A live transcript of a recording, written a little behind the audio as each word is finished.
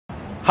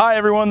Hi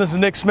everyone, this is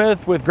Nick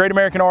Smith with Great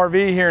American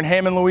RV here in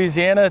Hammond,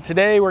 Louisiana.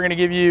 Today we're going to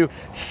give you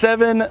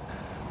 7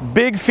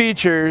 big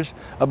features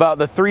about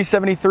the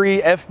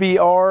 373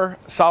 FB-R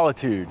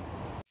Solitude.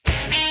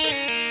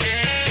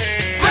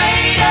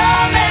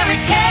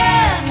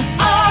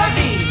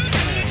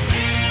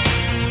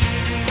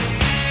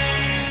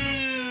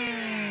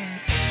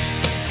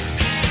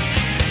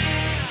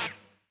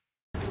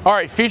 All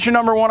right, feature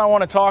number 1 I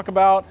want to talk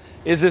about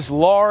is this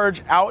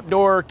large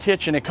outdoor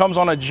kitchen. It comes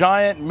on a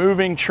giant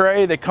moving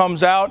tray that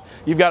comes out.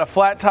 You've got a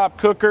flat top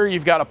cooker,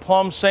 you've got a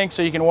plumb sink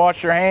so you can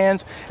wash your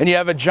hands, and you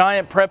have a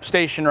giant prep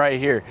station right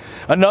here.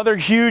 Another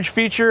huge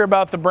feature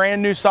about the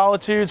brand new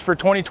Solitudes for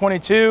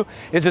 2022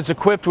 is it's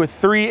equipped with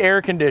 3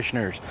 air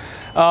conditioners.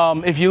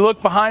 If you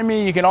look behind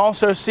me, you can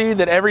also see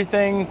that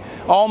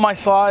all my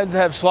slides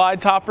have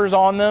slide toppers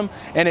on them,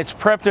 and it's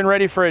prepped and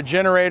ready for a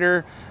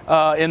generator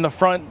in the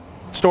front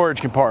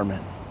storage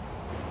compartment.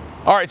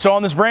 All right, so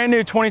on this brand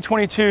new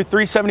 2022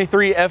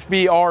 373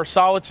 FB-R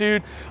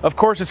Solitude, of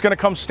course it's going to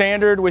come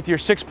standard with your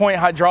 6-point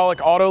hydraulic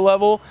auto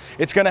level.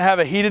 It's going to have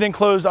a heated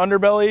enclosed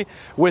underbelly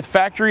with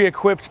factory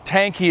equipped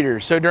tank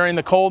heaters. So during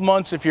the cold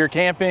months, if you're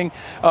camping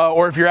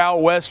or if you're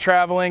out west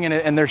traveling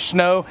and there's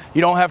snow, you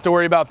don't have to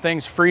worry about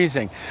things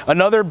freezing.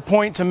 Another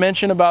point to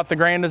mention about the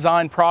Grand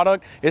Design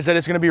product is that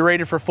it's going to be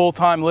rated for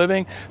full-time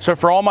living. So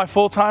for all my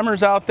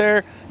full-timers out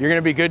there, you're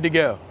going to be good to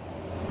go.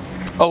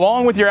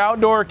 Along with your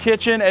outdoor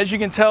kitchen, as you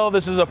can tell,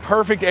 this is a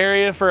perfect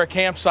area for a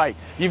campsite.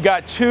 You've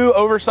got 2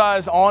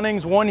 oversized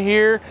awnings, one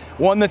here,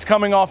 one that's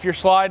coming off your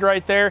slide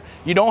right there.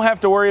 You don't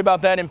have to worry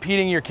about that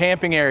impeding your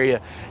camping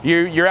area.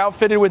 You're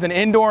outfitted with an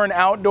indoor and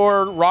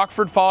outdoor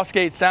Rockford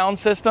Fosgate sound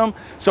system.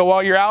 So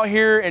while you're out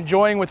here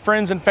enjoying with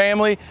friends and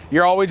family,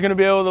 you're always going to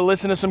be able to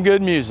listen to some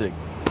good music.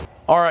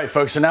 All right,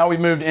 folks, so now we've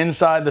moved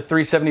inside the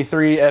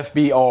 373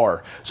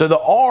 FB-R. So the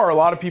R, a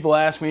lot of people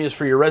ask me, is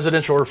for your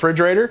residential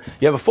refrigerator.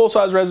 You have a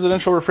full-size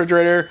residential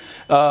refrigerator,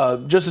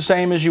 just the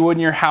same as you would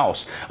in your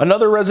house.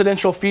 Another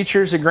residential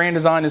features that Grand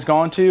Design has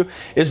gone to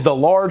is the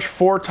large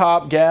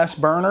 4-top gas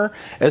burner,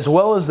 as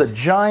well as the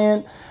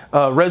giant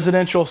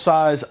residential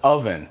size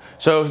oven.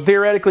 So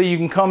theoretically, you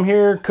can come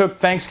here, cook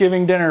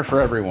Thanksgiving dinner for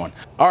everyone.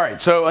 All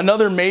right, so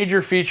another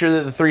major feature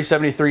that the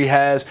 373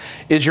 has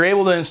is you're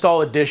able to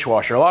install a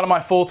dishwasher. A lot of my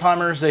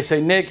full-timers, they say,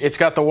 Nick, it's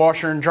got the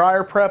washer and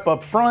dryer prep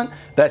up front.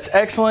 That's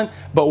excellent,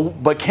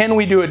 but can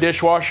we do a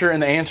dishwasher?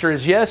 And the answer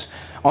is yes.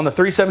 On the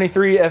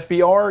 373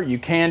 FB-R, you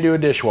can do a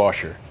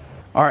dishwasher.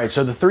 All right,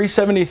 so the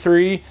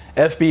 373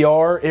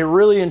 FB-R, it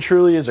really and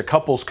truly is a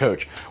couples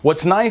coach.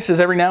 What's nice is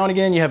every now and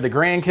again you have the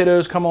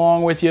grandkiddos come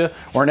along with you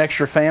or an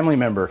extra family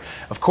member.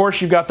 Of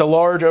course, you've got the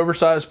large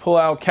oversized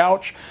pull-out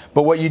couch,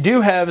 but what you do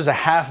have is a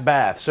half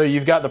bath. So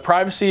you've got the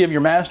privacy of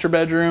your master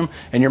bedroom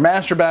and your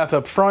master bath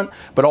up front,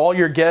 but all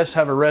your guests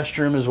have a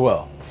restroom as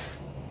well.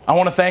 I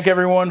want to thank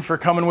everyone for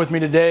coming with me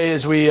today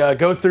as we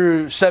go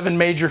through 7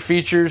 major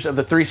features of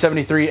the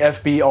 373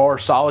 FB-R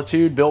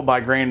Solitude built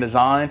by Grand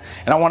Design.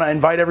 And I want to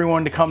invite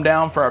everyone to come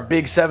down for our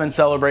Big 7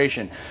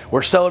 celebration.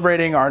 We're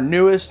celebrating our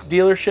newest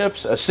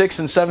dealerships, a 6th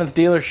and 7th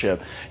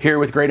dealership here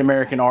with Great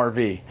American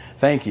RV.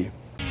 Thank you.